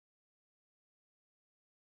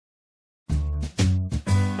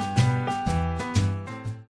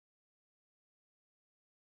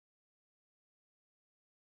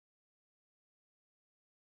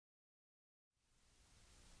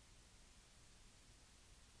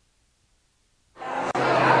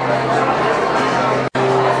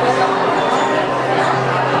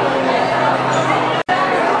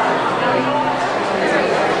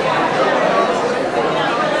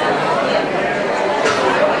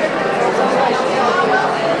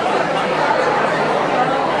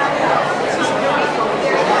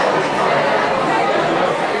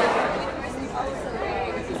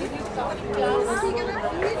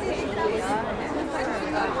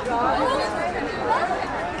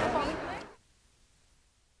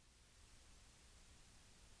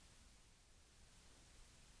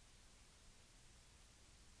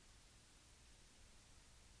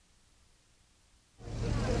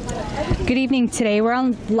Good evening. Today we're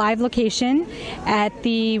on live location at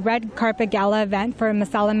the Red Carpet Gala event for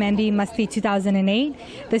MASALA MEHNDI MASTI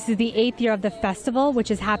 2008. This is the 8th year of the festival, which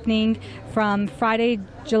is happening from Friday,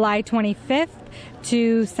 July 25th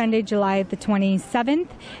to Sunday, July the 27th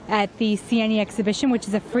at the CNE exhibition, which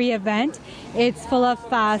is a free event. It's full of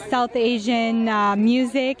South Asian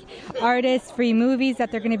music, artists, free movies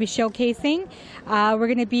that they're going to be showcasing. We're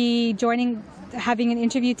going to be having an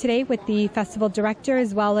interview today with the festival director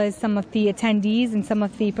as well as some of the attendees and some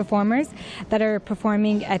of the performers that are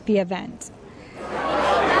performing at the event.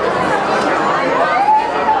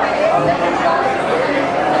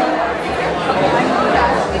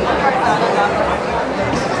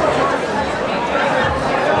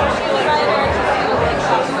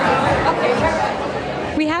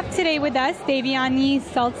 We have today with us Devyani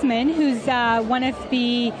Saltzman, who's one of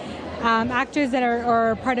the actors that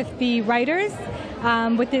are part of the writers,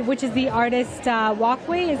 which is the artist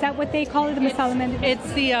walkway. Is that what they call it, the MASALA MEHNDI?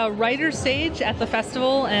 It's the writer's stage at the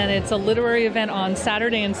festival, and it's a literary event on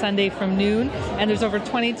Saturday and Sunday from noon. And there's over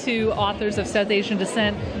 22 authors of South Asian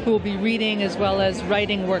descent who will be reading as well as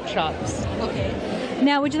writing workshops. Okay.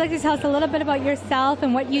 Now, would you like to tell us a little bit about yourself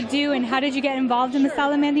and what you do and how did you get involved in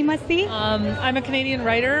MASALA MEHNDI MASTI? I'm a Canadian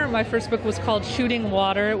writer. My first book was called Shooting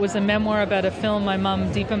Water. It was a memoir about a film my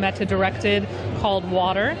mom, Deepa Mehta, directed called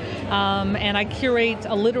Water. And I curate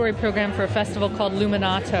a literary program for a festival called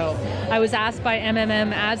Luminato. I was asked by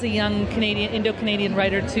MMM as a young Indo-Canadian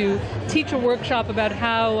writer to teach a workshop about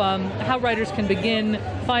how writers can begin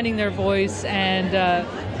finding their voice and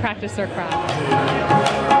practice their craft.